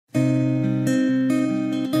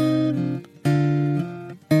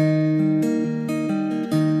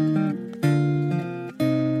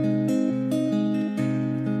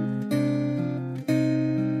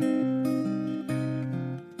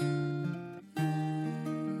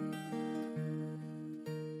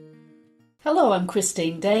Hello, I'm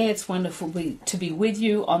Christine Day. It's wonderful to be with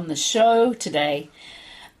you on the show today.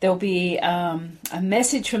 There'll be a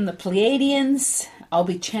message from the Pleiadians. I'll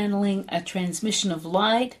be channeling a transmission of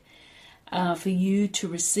light for you to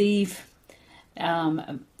receive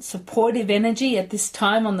supportive energy at this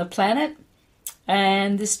time on the planet.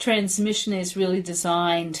 And this transmission is really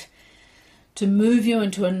designed to move you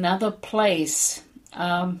into another place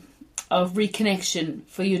of reconnection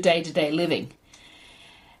for your day-to-day living.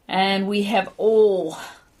 And we have all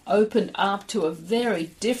opened up to a very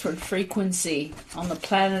different frequency on the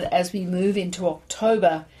planet as we move into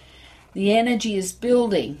October. The energy is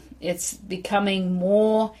building. It's becoming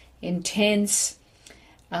more intense.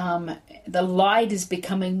 The light is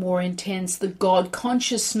becoming more intense. The God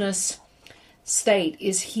consciousness state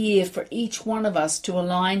is here for each one of us to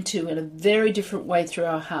align to in a very different way through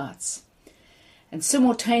our hearts. And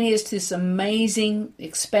simultaneous to this amazing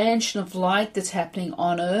expansion of light that's happening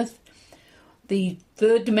on Earth, the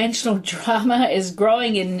third dimensional drama is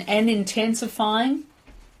growing and intensifying.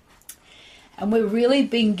 And we're really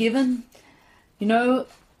being given,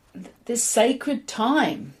 this sacred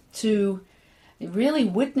time to really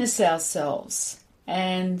witness ourselves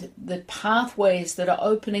and the pathways that are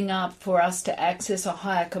opening up for us to access a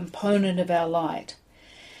higher component of our light.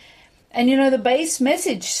 And the base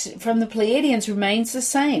message from the Pleiadians remains the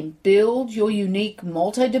same. Build your unique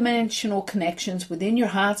multidimensional connections within your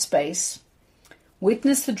heart space.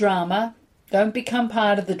 Witness the drama. Don't become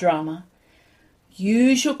part of the drama.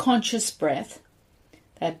 Use your conscious breath,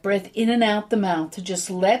 that breath in and out the mouth, to just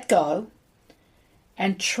let go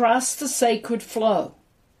and trust the sacred flow.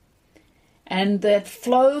 And that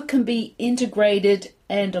flow can be integrated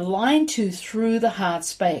and aligned to through the heart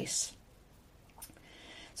space.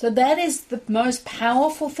 So that is the most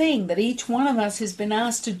powerful thing that each one of us has been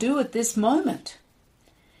asked to do at this moment.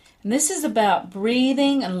 And this is about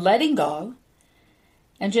breathing and letting go,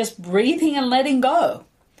 and just breathing and letting go,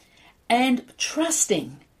 and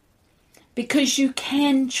trusting, because you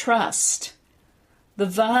can trust the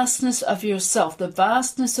vastness of yourself, the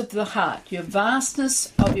vastness of the heart, your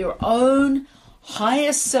vastness of your own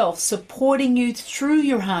higher self supporting you through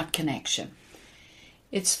your heart connection.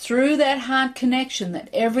 It's through that heart connection that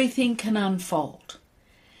everything can unfold.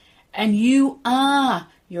 And you are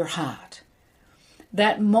your heart.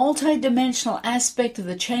 That multidimensional aspect of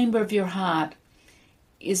the chamber of your heart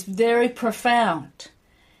is very profound.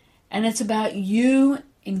 And it's about you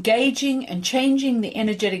engaging and changing the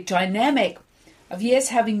energetic dynamic of, yes,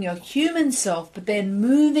 having your human self, but then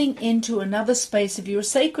moving into another space of your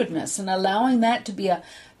sacredness and allowing that to be a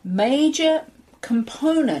major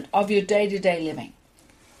component of your day-to-day living.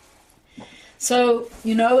 So,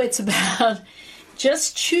 it's about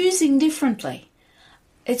just choosing differently.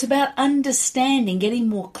 It's about understanding, getting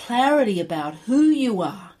more clarity about who you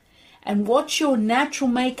are and what your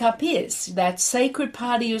natural makeup is. That sacred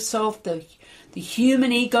part of yourself, the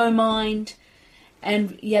human ego mind,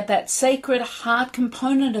 and yet that sacred heart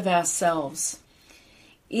component of ourselves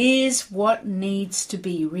is what needs to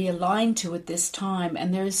be realigned to at this time.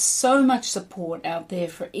 And there is so much support out there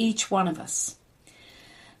for each one of us.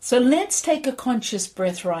 So let's take a conscious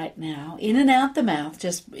breath right now, in and out the mouth,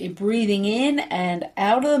 just breathing in and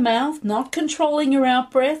out of the mouth, not controlling your out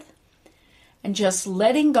breath, and just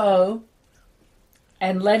letting go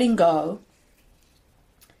and letting go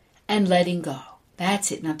and letting go.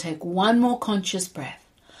 That's it. Now take one more conscious breath.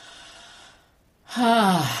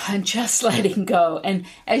 And just letting go. And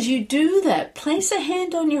as you do that, place a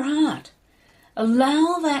hand on your heart.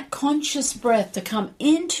 Allow that conscious breath to come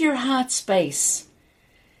into your heart space.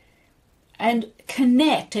 And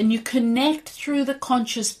connect, and you connect through the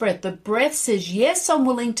conscious breath. The breath says, yes, I'm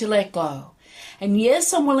willing to let go. And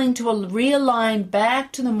yes, I'm willing to realign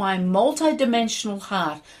back to my multidimensional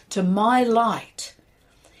heart, to my light.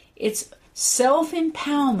 It's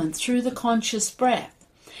self-empowerment through the conscious breath.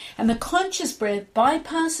 And the conscious breath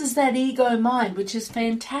bypasses that ego mind, which is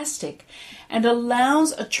fantastic, and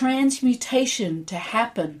allows a transmutation to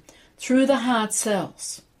happen through the heart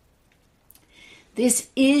cells. This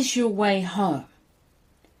is your way home.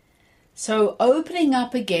 So opening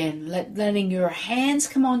up again, letting your hands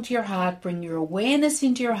come onto your heart, bring your awareness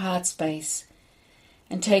into your heart space,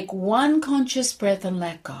 and take one conscious breath and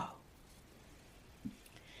let go.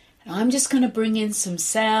 And I'm just going to bring in some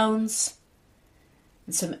sounds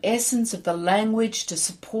and some essence of the language to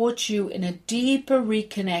support you in a deeper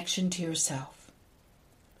reconnection to yourself.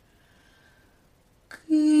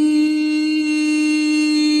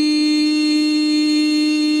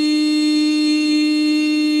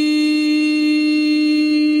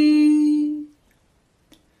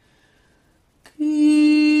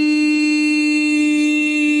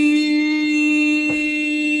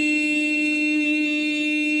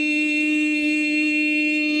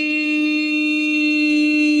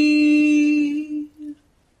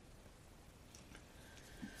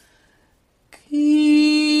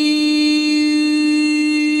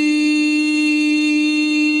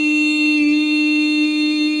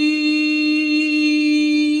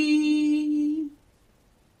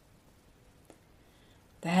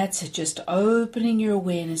 opening your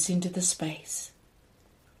awareness into the space.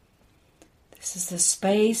 This is the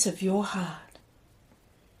space of your heart.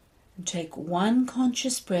 And take one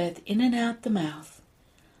conscious breath in and out the mouth.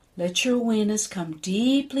 Let your awareness come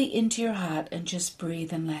deeply into your heart and just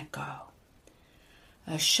breathe and let go.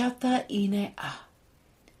 Ashata ine a.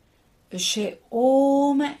 Eshe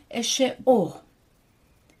om, eshe o.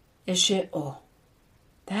 Eshe o.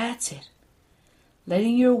 That's it.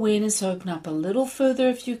 Letting your awareness open up a little further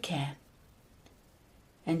if you can.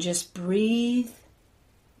 And just breathe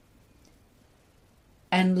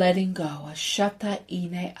and letting go. Ashata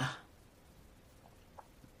ine a.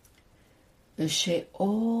 Eshe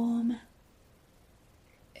om,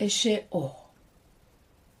 eshe o.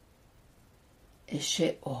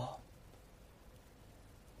 Eshe o.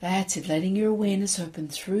 That's it. Letting your awareness open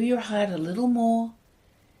through your heart a little more.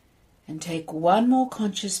 And take one more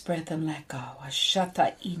conscious breath and let go.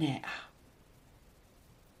 Ashata ine a.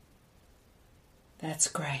 That's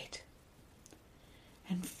great.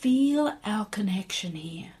 And feel our connection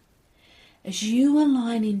here. As you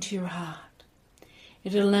align into your heart,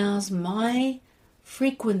 it allows my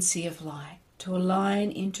frequency of light to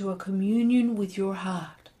align into a communion with your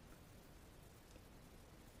heart.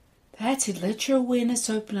 That's it. Let your awareness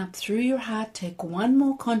open up through your heart. Take one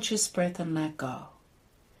more conscious breath and let go.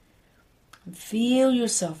 And feel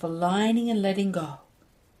yourself aligning and letting go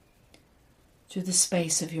to the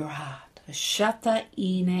space of your heart. Ashata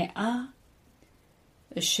ine a.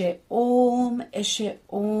 Eshe om, eshe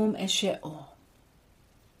om, eshe om.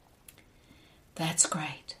 That's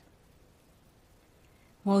great.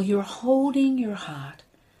 While you're holding your heart,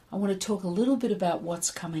 I want to talk a little bit about what's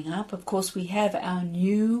coming up. Of course, we have our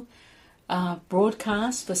new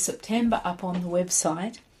broadcast for September up on the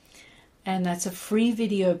website. And that's a free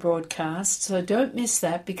video broadcast, so don't miss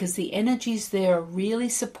that because the energies there are really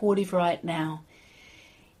supportive right now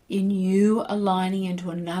in you aligning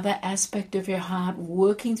into another aspect of your heart,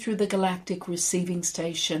 working through the galactic receiving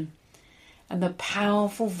station and the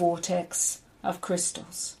powerful vortex of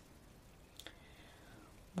crystals.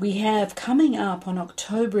 We have coming up on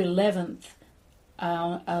October 11th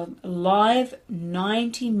a live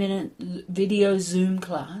 90-minute video Zoom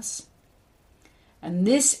class. And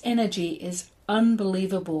this energy is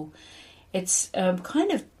unbelievable. It's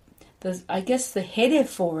kind of, I guess the header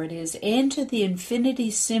for it is enter the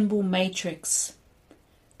infinity symbol matrix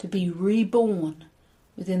to be reborn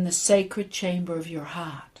within the sacred chamber of your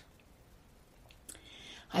heart.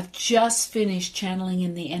 I've just finished channeling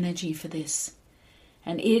in the energy for this.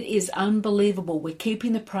 And it is unbelievable. We're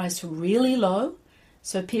keeping the price really low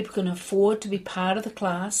so people can afford to be part of the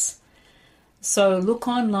class. So look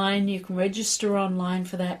online, you can register online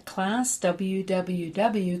for that class,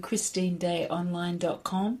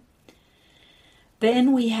 www.christinedayonline.com.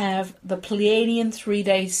 Then we have the Pleiadian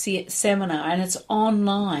 3-day seminar, and it's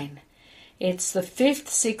online. It's the 5th,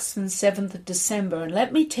 6th, and 7th of December. And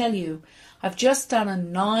let me tell you, I've just done a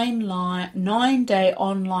 9-day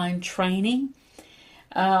online training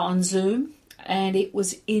on Zoom, and it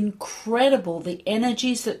was incredible, the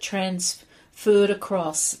energies that transferred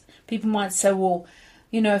across. People might say, well,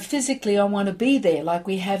 you know, physically I want to be there like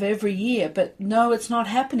we have every year. But no, it's not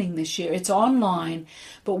happening this year. It's online.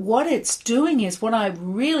 But what it's doing is what I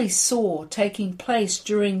really saw taking place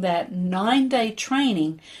during that 9-day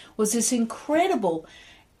training was this incredible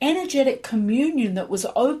energetic communion that was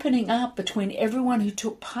opening up between everyone who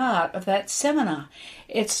took part of that seminar.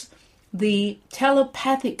 It's the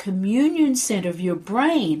telepathic communion center of your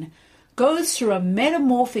brain goes through a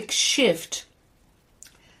metamorphic shift.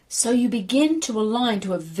 So you begin to align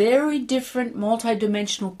to a very different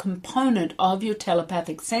multidimensional component of your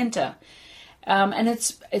telepathic center. And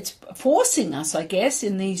it's forcing us, I guess,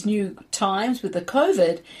 in these new times with the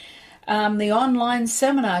COVID, the online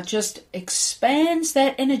seminar just expands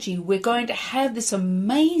that energy. We're going to have this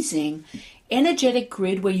amazing energetic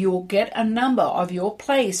grid where you'll get a number of your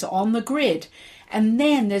place on the grid. And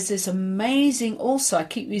then there's this amazing, also, I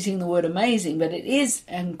keep using the word amazing, but it is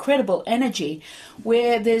incredible energy,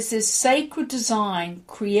 where there's this sacred design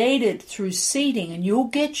created through seeding, and you'll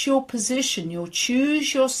get your position, you'll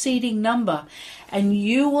choose your seeding number, and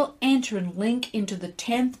you will enter and link into the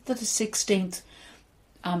 10th to the 16th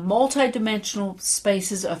multidimensional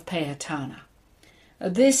spaces of Pleiadana.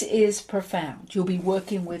 This is profound. You'll be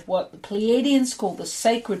working with what the Pleiadians call the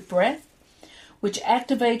sacred breath, which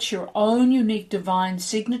activates your own unique divine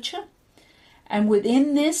signature. And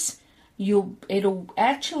within this, it'll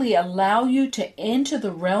actually allow you to enter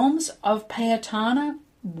the realms of Pleiadana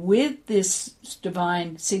with this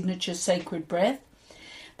divine signature sacred breath.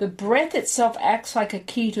 The breath itself acts like a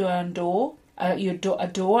key to a door,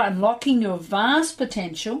 unlocking your vast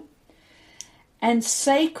potential and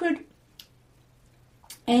sacred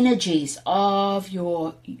energies of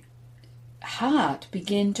your heart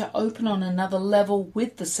begin to open on another level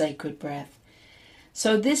with the sacred breath.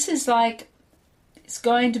 So this is like, it's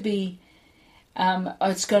going to be,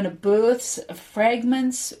 it's going to birth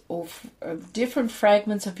fragments or different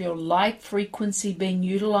fragments of your light frequency being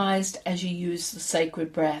utilized as you use the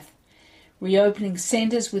sacred breath, reopening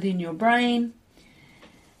centers within your brain,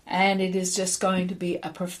 and it is just going to be a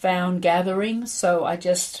profound gathering. So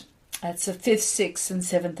that's the 5th, 6th, and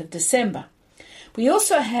 7th of December. We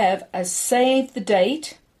also have a save the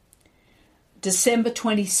date, December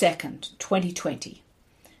 22nd, 2020.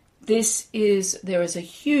 There is a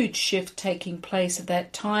huge shift taking place at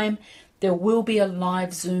that time. There will be a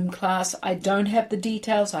live Zoom class. I don't have the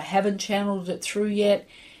details. I haven't channeled it through yet.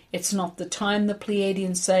 It's not the time the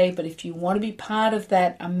Pleiadians say, but if you want to be part of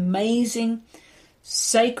that amazing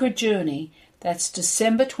sacred journey, that's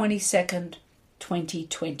December 22nd,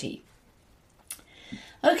 2020.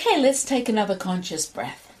 Okay, let's take another conscious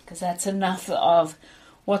breath, because that's enough of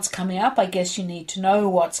what's coming up. I guess you need to know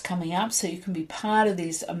what's coming up so you can be part of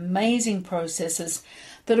these amazing processes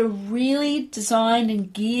that are really designed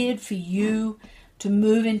and geared for you to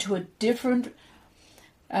move into a different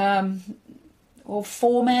or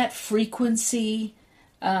format, frequency,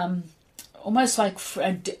 almost like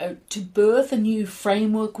to birth a new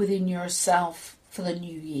framework within yourself for the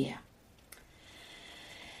new year.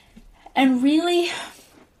 And really,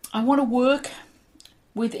 I want to work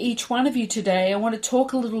with each one of you today. I want to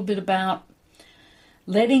talk a little bit about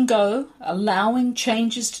letting go, allowing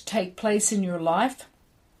changes to take place in your life.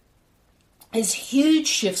 There's huge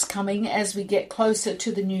shifts coming as we get closer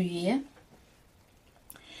to the new year.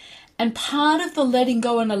 And part of the letting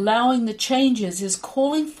go and allowing the changes is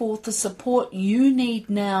calling forth the support you need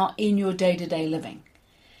now in your day-to-day living.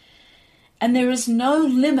 And there is no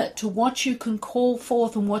limit to what you can call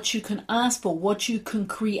forth and what you can ask for, what you can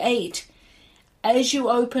create as you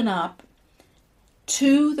open up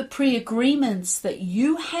to the pre-agreements that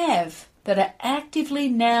you have that are actively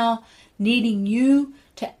now needing you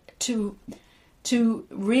to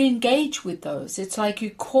re-engage with those. It's like you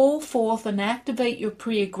call forth and activate your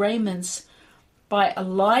pre-agreements by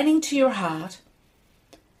aligning to your heart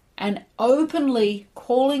and openly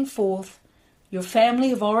calling forth your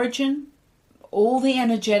family of origin, all the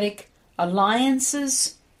energetic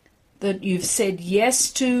alliances that you've said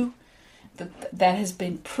yes to, that has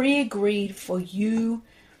been pre-agreed for you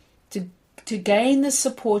to gain the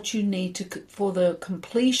support you need for the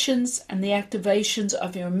completions and the activations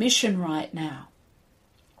of your mission right now.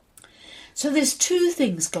 So there's two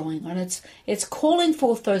things going on. It's calling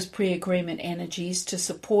forth those pre-agreement energies to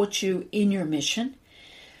support you in your mission.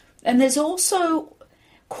 And there's also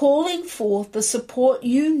calling forth the support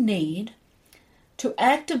you need to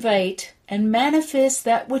activate and manifest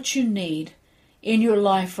that which you need in your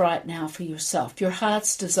life right now for yourself, your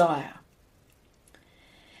heart's desire.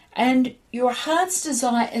 And your heart's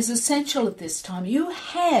desire is essential at this time. You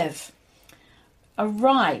have a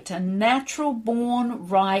right, a natural born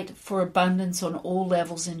right for abundance on all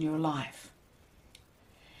levels in your life.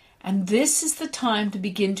 And this is the time to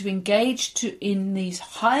begin to engage in these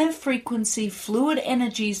higher frequency fluid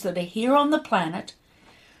energies that are here on the planet.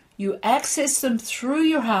 You access them through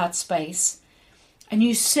your heart space and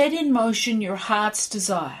you set in motion your heart's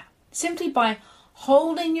desire. Simply by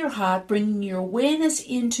holding your heart, bringing your awareness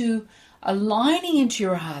into aligning into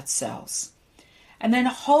your heart cells. And then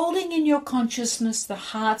holding in your consciousness the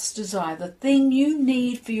heart's desire, the thing you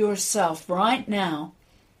need for yourself right now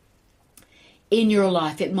in your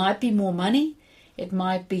life. It might be more money. It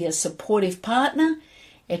might be a supportive partner.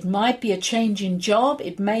 It might be a change in job.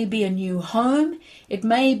 It may be a new home. It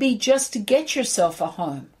may be just to get yourself a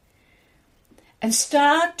home. And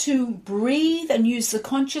start to breathe and use the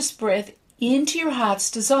conscious breath into your heart's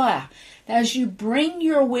desire. As you bring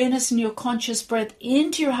your awareness and your conscious breath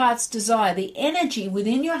into your heart's desire, the energy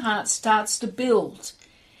within your heart starts to build.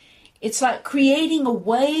 It's like creating a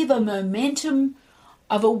wave, a momentum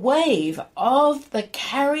of a wave that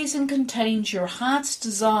carries and contains your heart's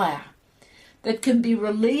desire that can be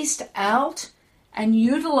released out and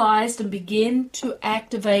utilized and begin to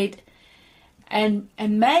activate and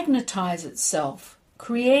magnetize itself,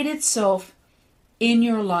 create itself in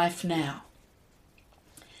your life now.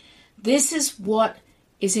 This is what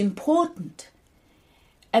is important.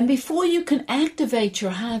 And before you can activate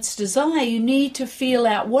your heart's desire, you need to feel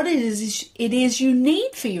out what it is you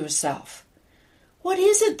need for yourself. What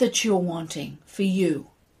is it that you're wanting for you?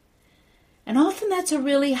 And often that's a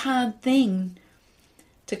really hard thing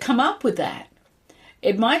to come up with that.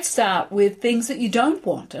 It might start with things that you don't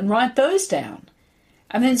want and write those down.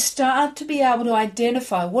 And then start to be able to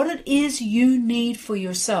identify what it is you need for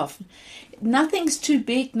yourself. Nothing's too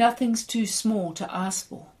big, nothing's too small to ask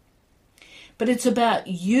for. But it's about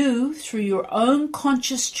you, through your own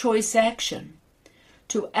conscious choice action,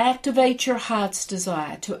 to activate your heart's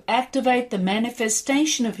desire, to activate the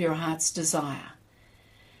manifestation of your heart's desire.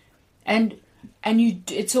 And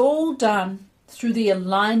it's all done through the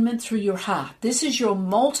alignment through your heart. This is your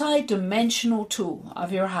multi-dimensional tool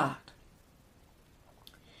of your heart.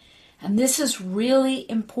 And this is really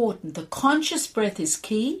important. The conscious breath is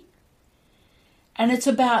key. And it's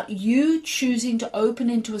about you choosing to open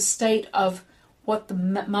into a state of what the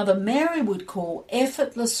Mother Mary would call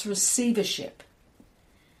effortless receivership.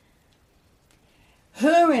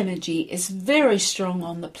 Her energy is very strong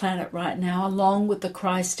on the planet right now, along with the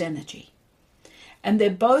Christ energy. And they're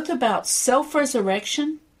both about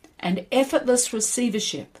self-resurrection and effortless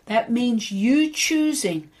receivership. That means you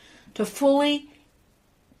choosing to fully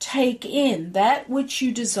take in that which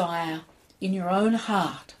you desire in your own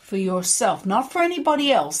heart for yourself, not for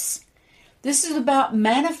anybody else. This is about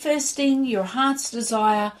manifesting your heart's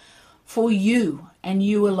desire for you and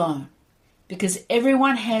you alone, because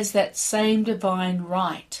everyone has that same divine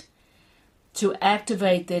right to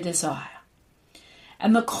activate their desire.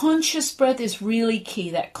 And the conscious breath is really key,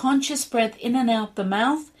 that conscious breath in and out the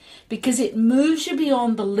mouth, because it moves you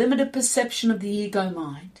beyond the limited perception of the ego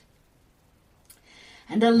mind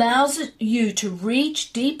and allows you to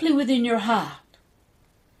reach deeply within your heart,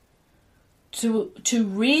 to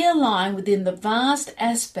realign within the vast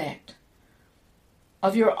aspect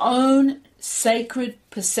of your own sacred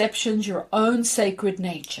perceptions, your own sacred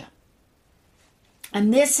nature.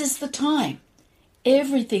 And this is the time.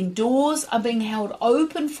 Everything, doors are being held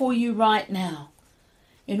open for you right now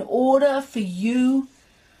in order for you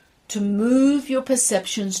to move your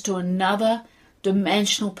perceptions to another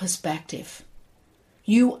dimensional perspective.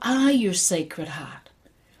 You are your sacred heart.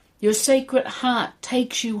 Your sacred heart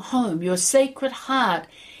takes you home. Your sacred heart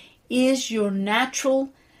is your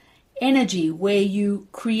natural energy where you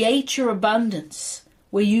create your abundance,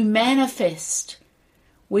 where you manifest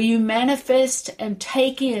and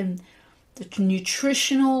take in the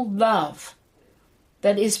nutritional love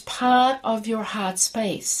that is part of your heart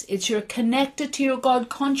space. You're connected to your God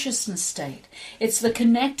consciousness state. It's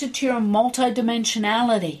connected to your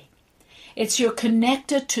multidimensionality. You're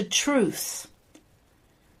connected to truth.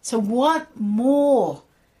 So what more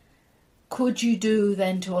could you do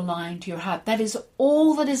than to align to your heart? That is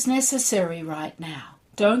all that is necessary right now.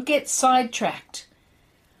 Don't get sidetracked.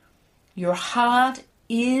 Your heart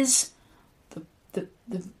is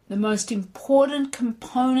the most important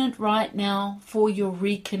component right now for your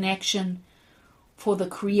reconnection, for the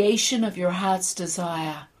creation of your heart's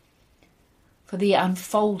desire, for the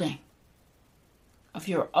unfolding of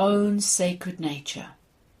your own sacred nature.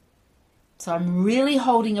 So I'm really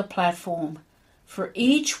holding a platform for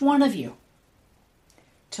each one of you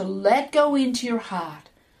to let go into your heart,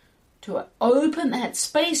 to open that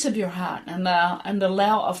space of your heart and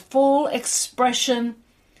allow a full expression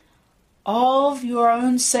of your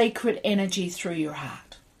own sacred energy through your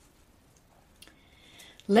heart.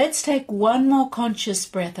 Let's take one more conscious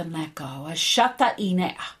breath and let go. A shatta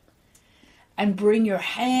inea. And bring your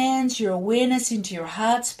hands, your awareness into your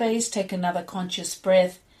heart space. Take another conscious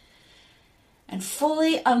breath. And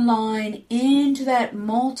fully align into that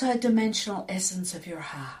multidimensional essence of your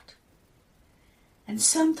heart. And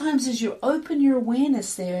sometimes as you open your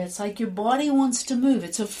awareness there, it's like your body wants to move.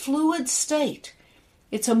 It's a fluid state.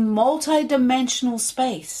 It's a multi-dimensional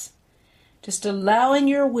space. Just allowing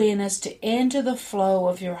your awareness to enter the flow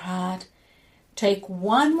of your heart. Take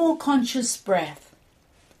one more conscious breath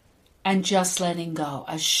and just letting go.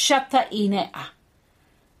 Ashata inea.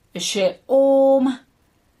 Eshe om.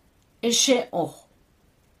 Eshe o.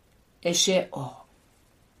 Eshe o.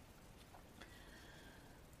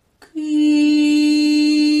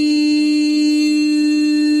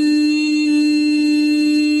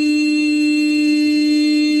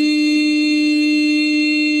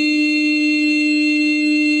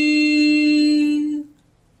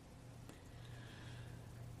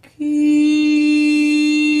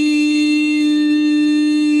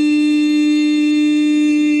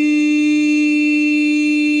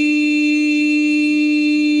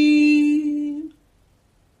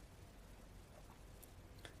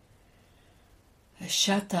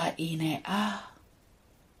 Shata inea,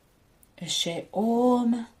 eshe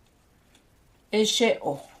om, eshe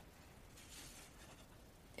o,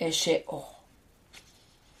 eshe o.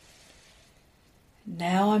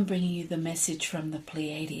 Now I'm bringing you the message from the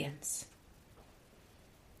Pleiadians.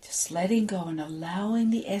 Just letting go and allowing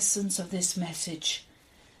the essence of this message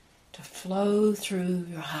to flow through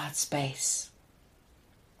your heart space.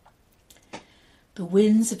 The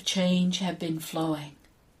winds of change have been flowing.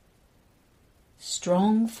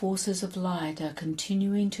 Strong forces of light are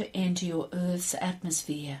continuing to enter your Earth's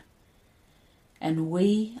atmosphere, and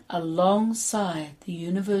we, alongside the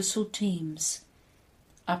universal teams,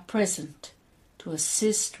 are present to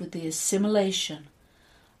assist with the assimilation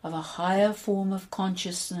of a higher form of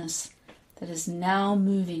consciousness that is now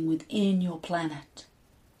moving within your planet.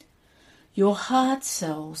 Your heart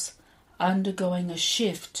cells are undergoing a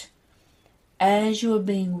shift as you are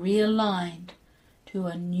being realigned to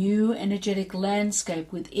a new energetic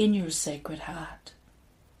landscape within your sacred heart.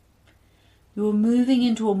 You are moving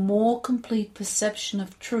into a more complete perception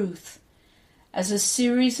of truth as a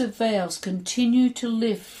series of veils continue to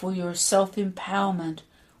lift for your self-empowerment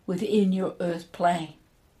within your earth plane,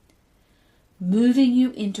 moving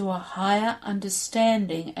you into a higher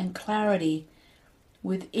understanding and clarity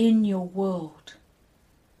within your world.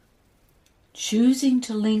 Choosing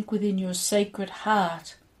to link within your sacred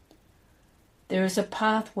heart, there is a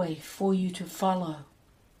pathway for you to follow.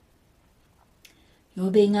 You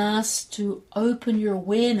are being asked to open your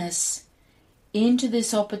awareness into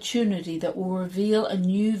this opportunity that will reveal a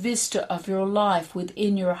new vista of your life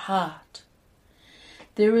within your heart.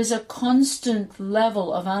 There is a constant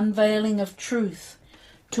level of unveiling of truth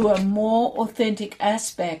to a more authentic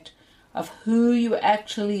aspect of who you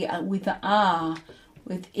actually are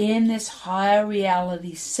within this higher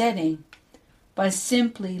reality setting by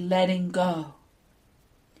simply letting go.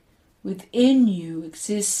 Within you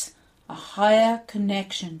exists a higher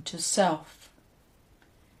connection to self.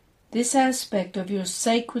 This aspect of your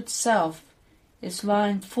sacred self is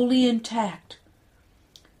lying fully intact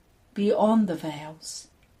beyond the veils,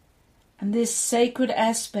 and this sacred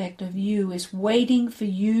aspect of you is waiting for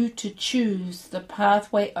you to choose the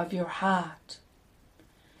pathway of your heart.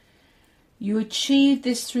 You achieve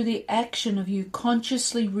this through the action of you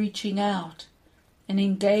consciously reaching out and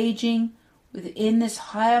engaging within this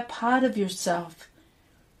higher part of yourself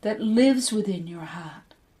that lives within your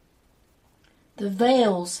heart. The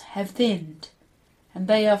veils have thinned, and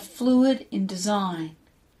they are fluid in design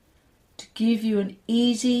to give you an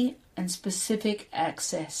easy and specific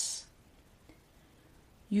access.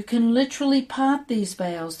 You can literally part these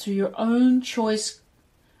veils through your own choice,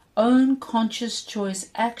 own conscious choice,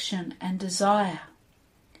 action and desire.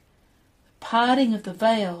 The parting of the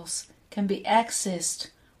veils can be accessed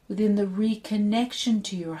within the reconnection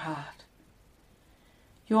to your heart.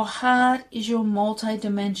 Your heart is your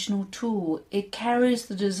multidimensional tool. It carries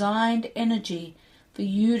the designed energy for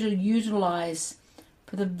you to utilize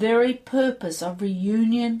for the very purpose of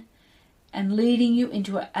reunion and leading you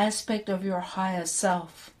into an aspect of your higher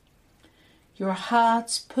self. Your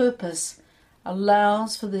heart's purpose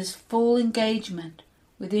allows for this full engagement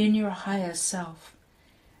within your higher self,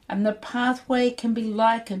 and the pathway can be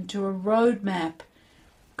likened to a roadmap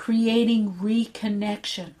creating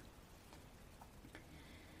reconnection.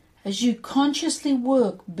 As you consciously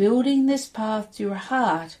work building this path to your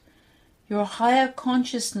heart, your higher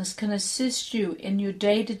consciousness can assist you in your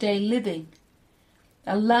day-to-day living,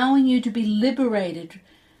 allowing you to be liberated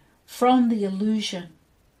from the illusion.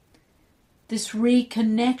 This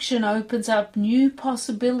reconnection opens up new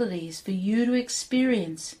possibilities for you to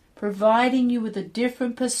experience, providing you with a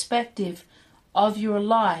different perspective of your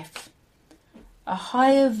life, a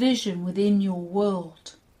higher vision within your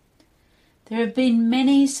world. There have been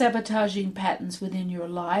many sabotaging patterns within your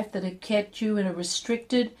life that have kept you in a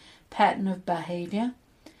restricted pattern of behavior.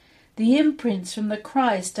 The imprints from the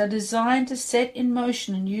Christ are designed to set in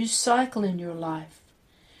motion a new cycle in your life,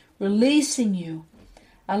 releasing you,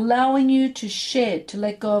 allowing you to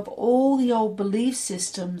let go of all the old belief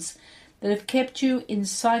systems that have kept you in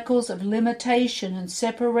cycles of limitation and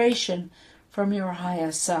separation from your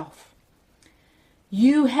higher self.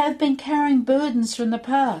 You have been carrying burdens from the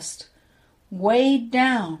past, weighed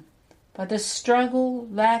down by the struggle,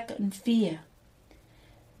 lack, and fear.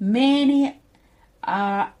 There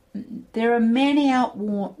are many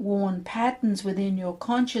outworn patterns within your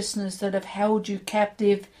consciousness that have held you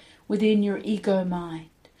captive within your ego mind.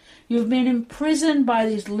 You've been imprisoned by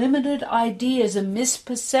these limited ideas and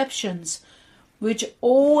misperceptions which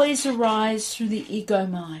always arise through the ego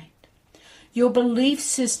mind. Your belief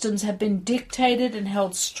systems have been dictated and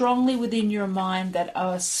held strongly within your mind that you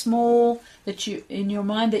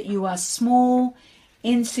are small,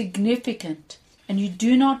 insignificant, and you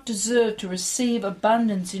do not deserve to receive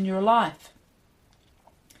abundance in your life.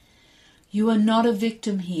 You are not a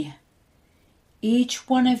victim here. Each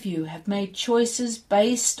one of you have made choices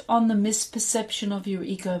based on the misperception of your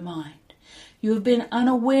ego mind. You have been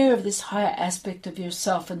unaware of this higher aspect of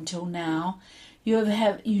yourself until now. You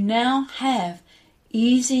now have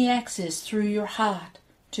easy access through your heart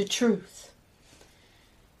to truth.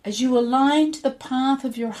 As you align to the path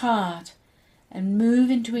of your heart and move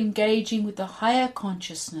into engaging with the higher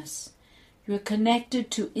consciousness, you are connected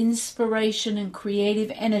to inspiration and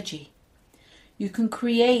creative energy. You can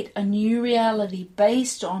create a new reality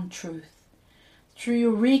based on truth. Through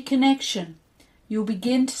your reconnection, you'll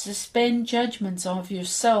begin to suspend judgments of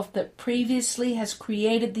yourself that previously has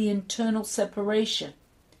created the internal separation.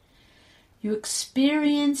 You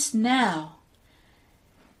experience now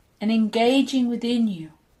an engaging within you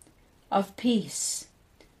of peace,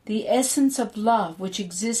 the essence of love which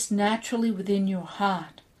exists naturally within your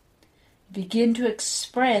heart. You begin to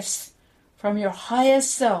express from your higher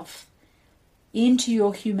self into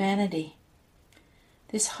your humanity.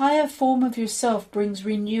 This higher form of yourself brings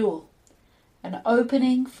renewal, an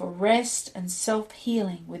opening for rest and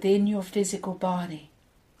self-healing within your physical body.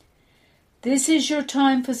 This is your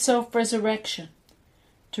time for self-resurrection,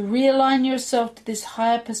 to realign yourself to this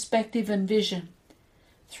higher perspective and vision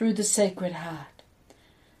through the sacred heart.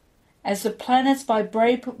 As the planet's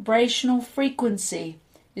vibrational frequency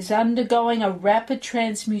is undergoing a rapid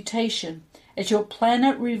transmutation, as your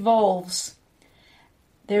planet revolves,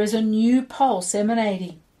 there is a new pulse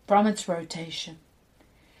emanating from its rotation.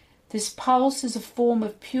 This pulse is a form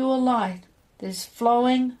of pure light that is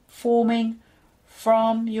flowing, forming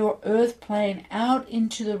from your earth plane out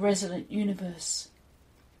into the resident universe.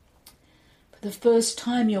 For the first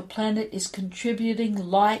time, your planet is contributing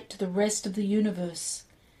light to the rest of the universe.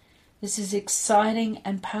 This is exciting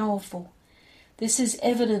and powerful. This is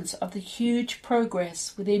evidence of the huge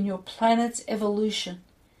progress within your planet's evolution.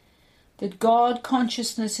 That God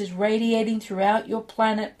consciousness is radiating throughout your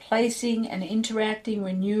planet, placing and interacting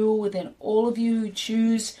renewal within all of you who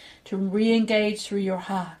choose to re-engage through your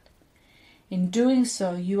heart. In doing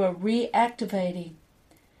so, you are reactivating.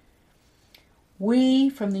 We,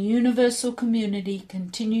 from the universal community,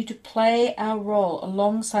 continue to play our role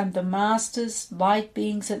alongside the masters, light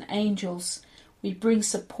beings, and angels. We bring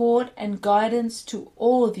support and guidance to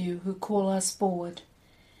all of you who call us forward.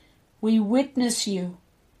 We witness you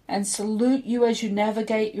and salute you as you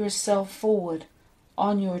navigate yourself forward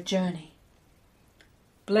on your journey.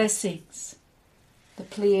 Blessings, the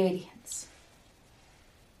Pleiadians.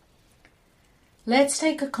 Let's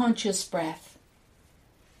take a conscious breath.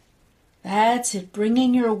 That's it,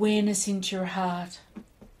 bringing your awareness into your heart,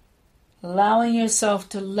 allowing yourself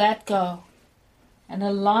to let go and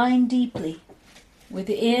align deeply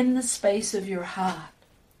within the space of your heart.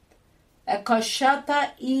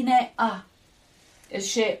 Akashata ine a.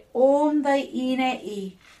 Eshe om dai ine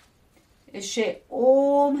I. Eshe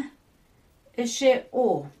om. Eshe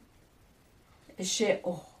o. Eshe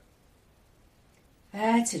o.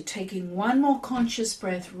 That's it. Taking one more conscious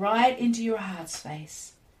breath right into your heart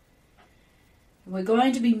space. And we're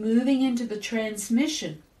going to be moving into the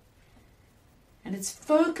transmission. And its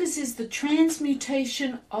focus is the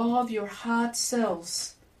transmutation of your heart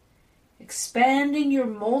cells. Expanding your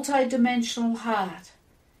multidimensional heart.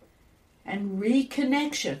 And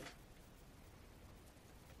reconnection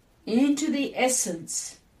into the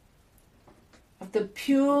essence of the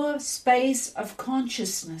pure space of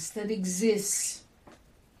consciousness that exists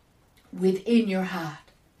within your heart.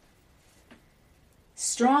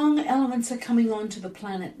 Strong elements are coming onto the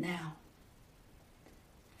planet now.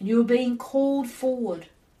 And you are being called forward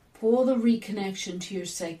for the reconnection to your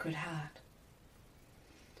sacred heart.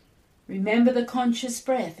 Remember the conscious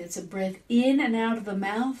breath. It's a breath in and out of the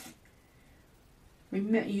mouth. You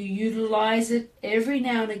utilize it every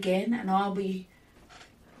now and again, and I'll be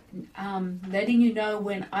letting you know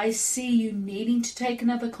when I see you needing to take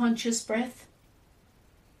another conscious breath.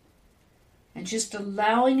 And just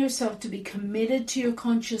allowing yourself to be committed to your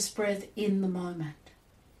conscious breath in the moment.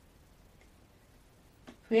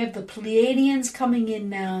 We have the Pleiadians coming in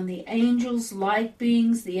now, and the angels, light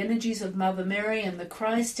beings, the energies of Mother Mary, and the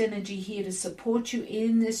Christ energy here to support you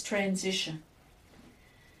in this transition.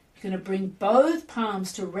 You're going to bring both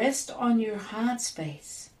palms to rest on your heart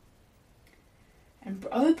space. And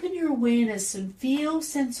open your awareness and feel,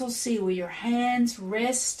 sense or see where your hands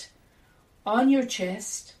rest on your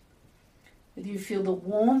chest. Whether you feel the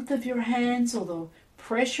warmth of your hands or the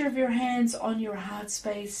pressure of your hands on your heart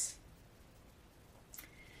space.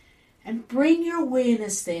 And bring your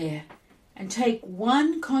awareness there and take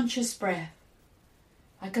one conscious breath,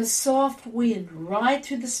 like a soft wind right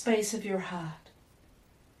through the space of your heart.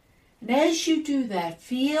 And as you do that,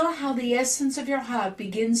 feel how the essence of your heart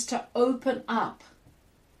begins to open up.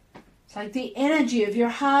 It's like the energy of your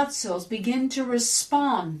heart cells begin to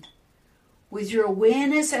respond with your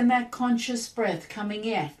awareness and that conscious breath coming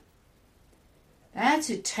in. That's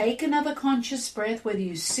it. Take another conscious breath, whether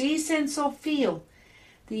you see, sense, or feel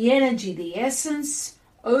the energy, the essence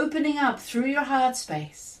opening up through your heart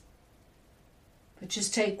space. But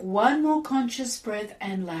just take one more conscious breath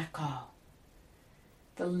and let go.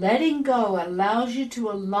 The letting go allows you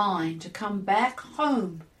to align, to come back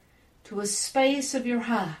home to a space of your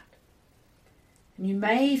heart. And you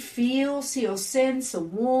may feel, see, or sense a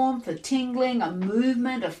warmth, a tingling, a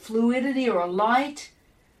movement, a fluidity, or a light,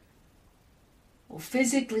 or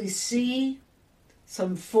physically see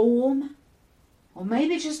some form, or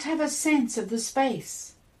maybe just have a sense of the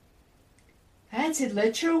space. That's it.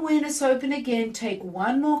 Let your awareness open again. Take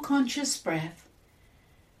one more conscious breath.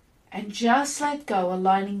 And just let go,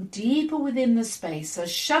 aligning deeper within the space. So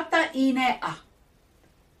Shatta Ine A.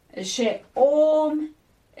 Eshe Om,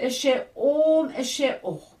 Eshe Om, Eshe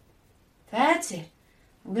O. That's it.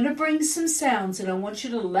 I'm going to bring some sounds and I want you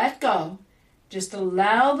to let go. Just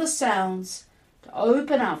allow the sounds to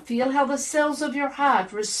open up. Feel how the cells of your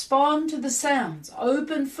heart respond to the sounds.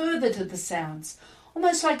 Open further to the sounds.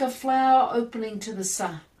 Almost like a flower opening to the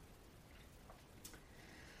sun.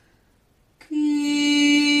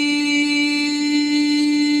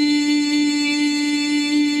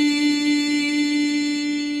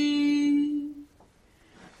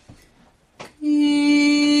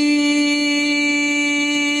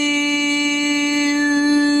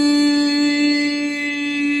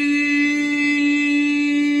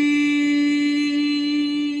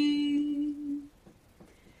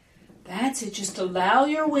 Just allow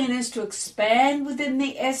your awareness to expand within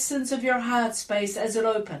the essence of your heart space as it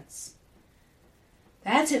opens.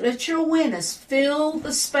 That's it. Let your awareness fill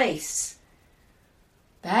the space.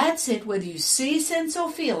 That's it. Whether you see, sense,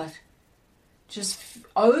 or feel it, just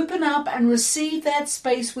open up and receive that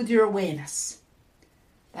space with your awareness.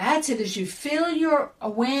 That's it. As you fill your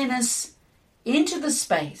awareness into the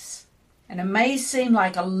space, and it may seem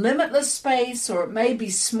like a limitless space or it may be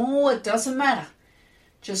small, it doesn't matter.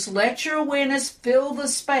 Just let your awareness fill the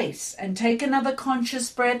space and take another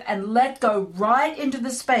conscious breath and let go right into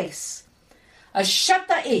the space.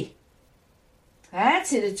 Ashata'i.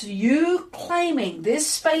 That's it. It's you claiming this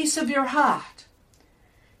space of your heart.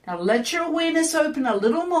 Now let your awareness open a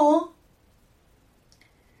little more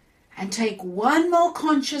and take one more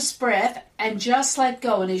conscious breath and just let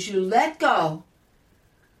go. And as you let go,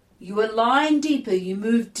 you align deeper. You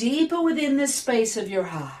move deeper within this space of your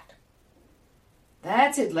heart.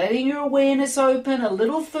 That's it, letting your awareness open a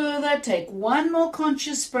little further. Take one more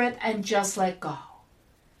conscious breath and just let go.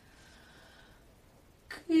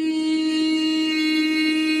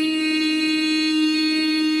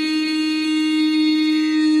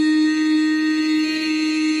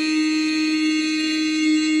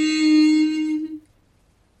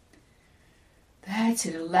 That's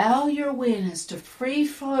it, allow your awareness to free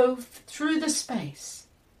flow through the space.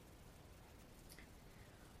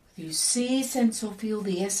 You see, sense, or feel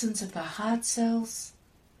the essence of the heart cells.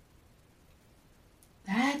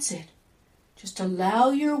 That's it. Just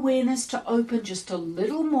allow your awareness to open just a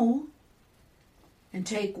little more. And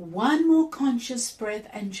take one more conscious breath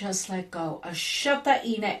and just let go. Ashata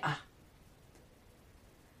Ine A.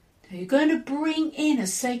 Now you're going to bring in a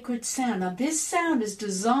sacred sound. Now this sound is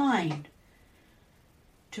designed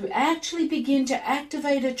to actually begin to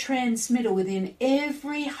activate a transmitter within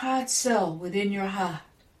every heart cell within your heart.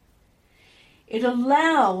 It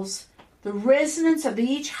allows the resonance of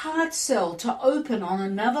each heart cell to open on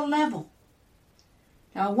another level.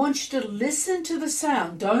 Now I want you to listen to the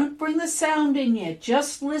sound. Don't bring the sound in yet.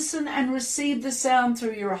 Just listen and receive the sound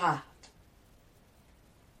through your heart.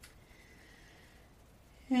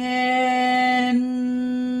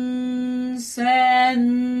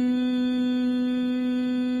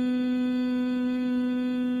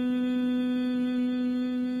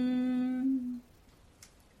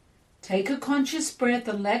 Take a conscious breath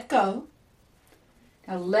and let go.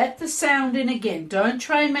 Now let the sound in again. Don't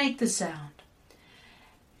try and make the sound.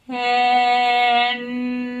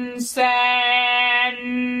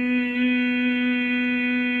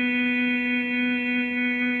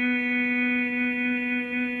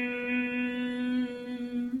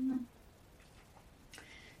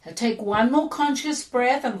 Now take one more conscious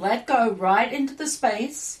breath and let go right into the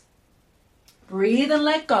space. Breathe and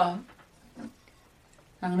let go.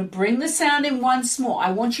 I'm going to bring the sound in once more.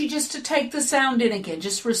 I want you just to take the sound in again.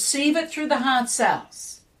 Just receive it through the heart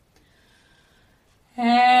cells.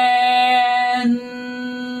 And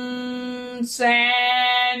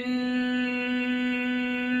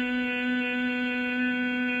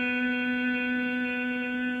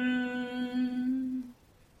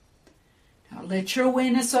now let your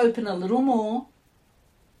awareness open a little more.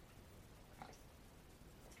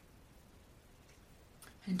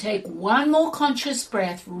 And take one more conscious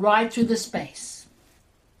breath right through the space.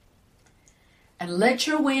 And let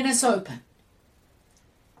your awareness open.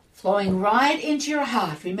 Flowing right into your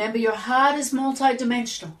heart. Remember, your heart is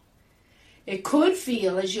multidimensional. It could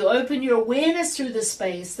feel, as you open your awareness through the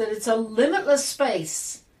space, that it's a limitless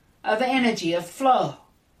space of energy, of flow.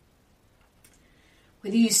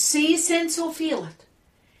 Whether you see, sense, or feel it,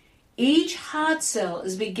 each heart cell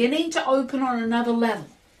is beginning to open on another level.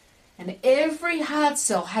 And every heart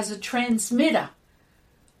cell has a transmitter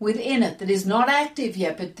within it that is not active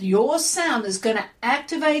yet, but your sound is going to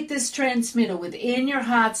activate this transmitter within your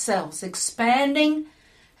heart cells, expanding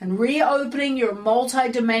and reopening your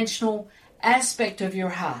multidimensional aspect of your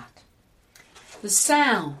heart. The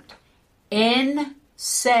sound, N,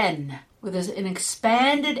 Sen, with an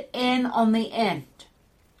expanded N on the end.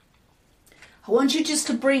 I want you just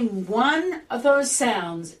to bring one of those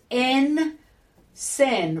sounds, N,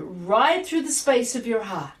 Sen, right through the space of your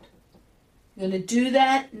heart. You're going to do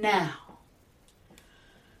that now.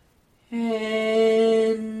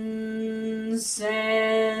 En,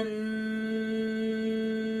 Sen.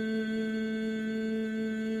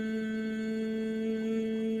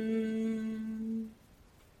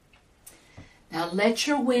 Now let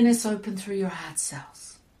your awareness open through your heart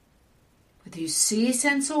cells. Whether you see,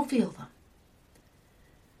 sense, or feel them.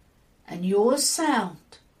 And your sound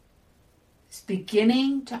is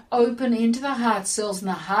beginning to open into the heart cells, and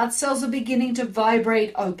the heart cells are beginning to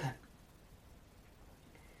vibrate open.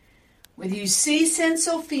 Whether you see, sense,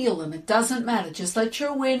 or feel them, it doesn't matter. Just let your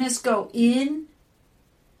awareness go in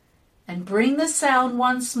and bring the sound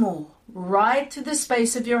once more right to the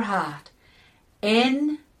space of your heart.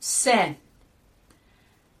 En, Sen.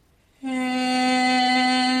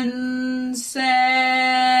 En, Sen.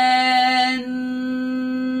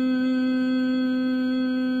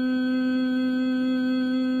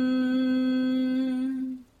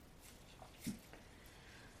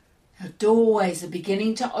 Doorways are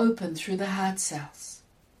beginning to open through the heart cells.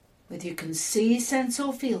 Whether you can see, sense,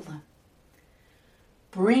 or feel them.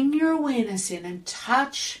 Bring your awareness in and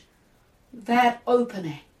touch that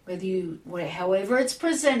opening. However it's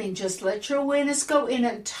presenting, just let your awareness go in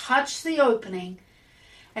and touch the opening.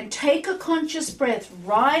 And take a conscious breath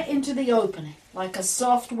right into the opening, like a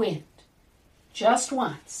soft wind. Just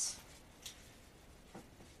once.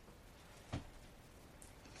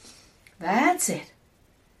 That's it.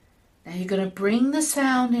 Now you're going to bring the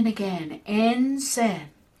sound in again. En, Sen.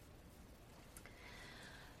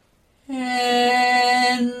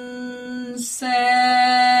 En,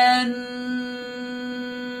 Sen.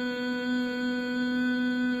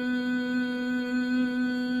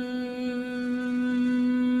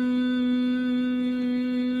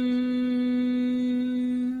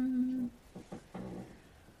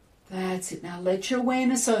 That's it. Now let your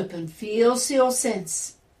awareness open. Feel, see, or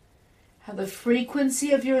sense how the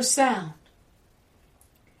frequency of your sound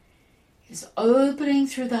is opening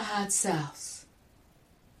through the heart cells.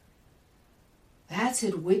 That's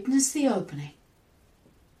it. Witness the opening.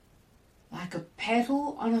 Like a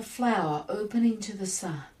petal on a flower opening to the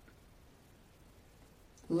sun.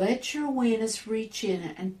 Let your awareness reach in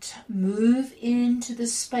and move into the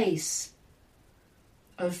space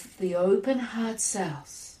of the open heart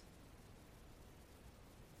cells.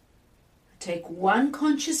 Take one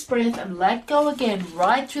conscious breath and let go again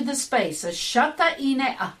right through the space. Ashata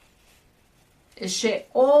inea. Ishe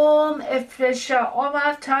om efresha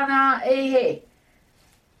omatana ehe.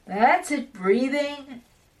 That's it. Breathing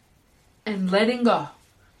and letting go.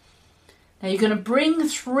 Now you're going to bring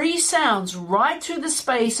 3 sounds right through the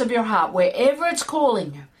space of your heart, wherever it's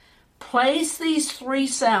calling you. Place these 3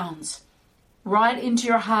 sounds right into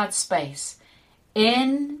your heart space.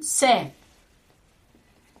 En, Sen.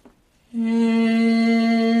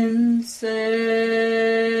 En, Sen.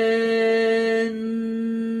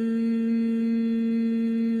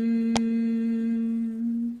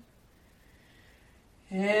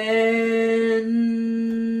 En,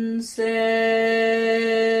 Sen.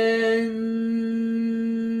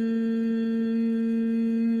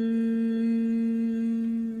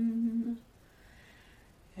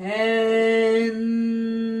 En,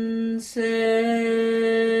 Sen.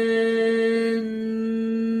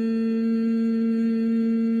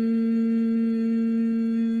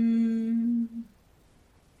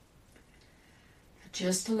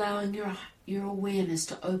 Just allowing your awareness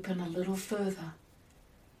to open a little further.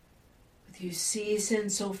 With you see,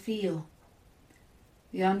 sense, or feel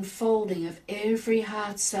the unfolding of every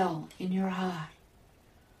heart cell in your heart.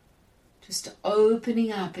 Just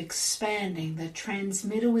opening up, expanding. The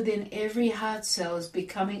transmitter within every heart cell is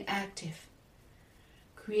becoming active,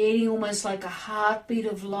 creating almost like a heartbeat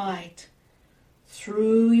of light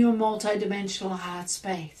through your multidimensional heart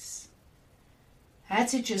space.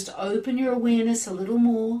 That's it. Just open your awareness a little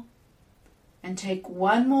more and take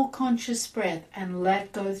one more conscious breath and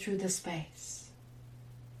let go through the space.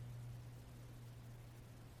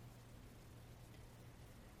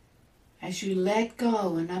 As you let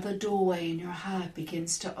go, another doorway in your heart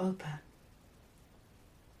begins to open.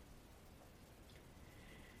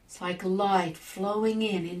 It's like light flowing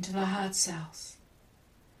into the heart cells.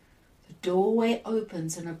 The doorway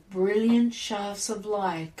opens and a brilliant shafts of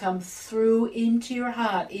light come through into your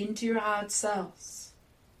heart cells,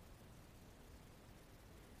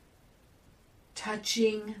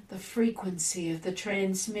 touching the frequency of the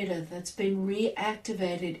transmitter that's been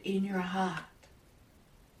reactivated in your heart.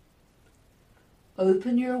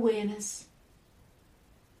 Open your awareness.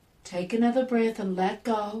 Take another breath and let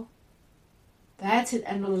go. That's it.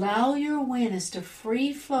 And allow your awareness to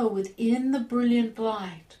free flow within the brilliant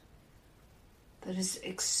light that is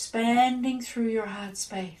expanding through your heart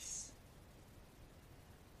space.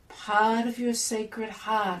 Part of your sacred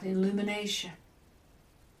heart illumination.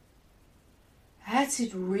 That's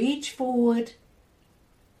it. Reach forward.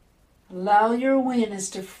 Allow your awareness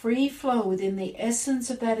to free flow within the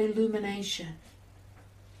essence of that illumination.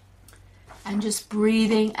 And just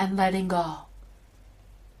breathing and letting go.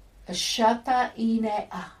 Ashata ine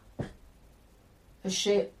a.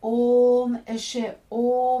 Eshe om, eshe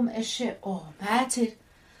om, eshe om. That's it.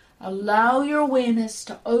 Allow your awareness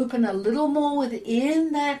to open a little more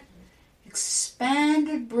within that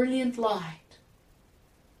expanded brilliant light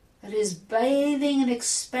that is bathing and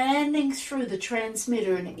expanding through the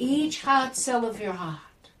transmitter in each heart cell of your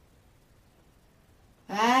heart.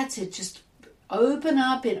 That's it. Just open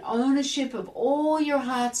up in ownership of all your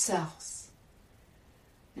heart cells.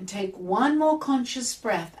 And take one more conscious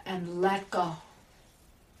breath and let go.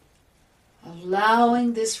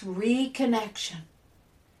 Allowing this reconnection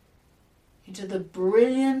into the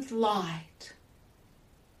brilliant light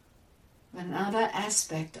of another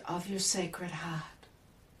aspect of your sacred heart.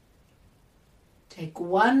 Take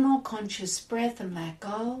one more conscious breath and let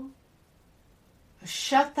go.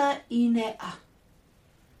 Ashata ine a.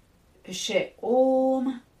 Eshe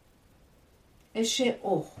om, eshe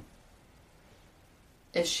o,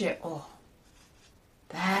 eshe o.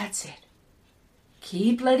 That's it.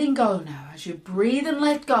 Keep letting go now. As you breathe and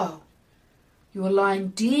let go, you align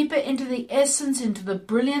deeper into the essence, into the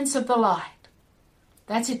brilliance of the light.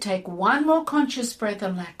 That's it. Take one more conscious breath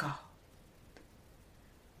and let go.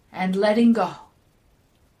 And letting go.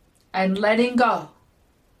 And letting go.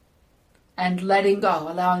 And letting go.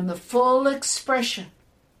 Allowing the full expression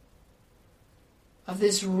of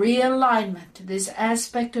this realignment to this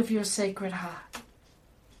aspect of your sacred heart.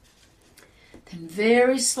 Then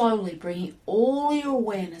very slowly bringing all your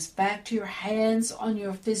awareness back to your hands on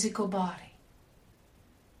your physical body.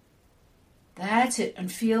 That's it. And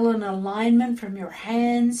feel an alignment from your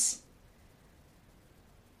hands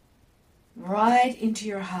right into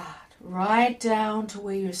your heart. Right down to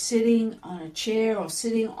where you're sitting on a chair or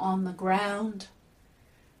sitting on the ground.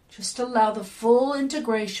 Just allow the full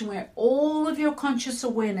integration where all of your conscious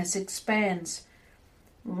awareness expands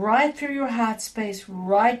right through your heart space,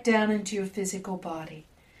 right down into your physical body.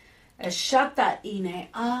 Ashata ine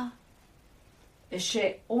a,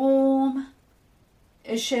 eshe om,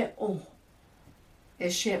 eshe om,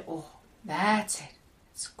 eshe om. That's it.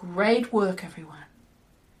 It's great work, everyone.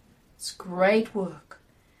 It's great work.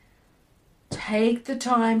 Take the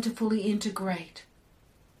time to fully integrate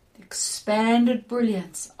expanded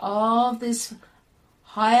brilliance of this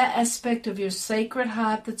higher aspect of your sacred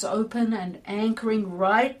heart that's open and anchoring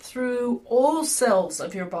right through all cells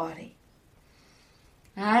of your body.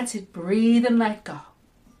 That's it. Breathe and let go.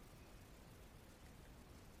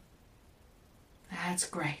 That's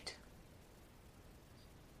great.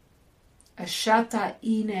 Ashata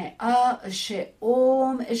ine a, eshe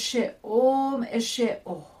om, eshe om, eshe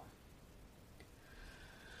om.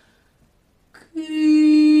 And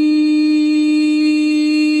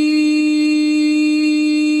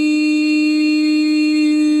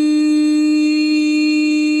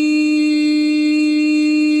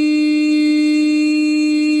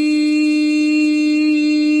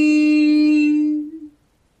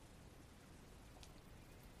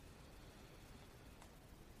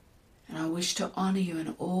I wish to honor you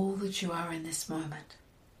in all that you are in this moment.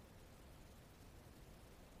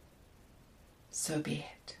 So be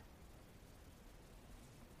it.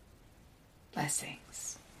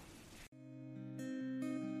 Blessings.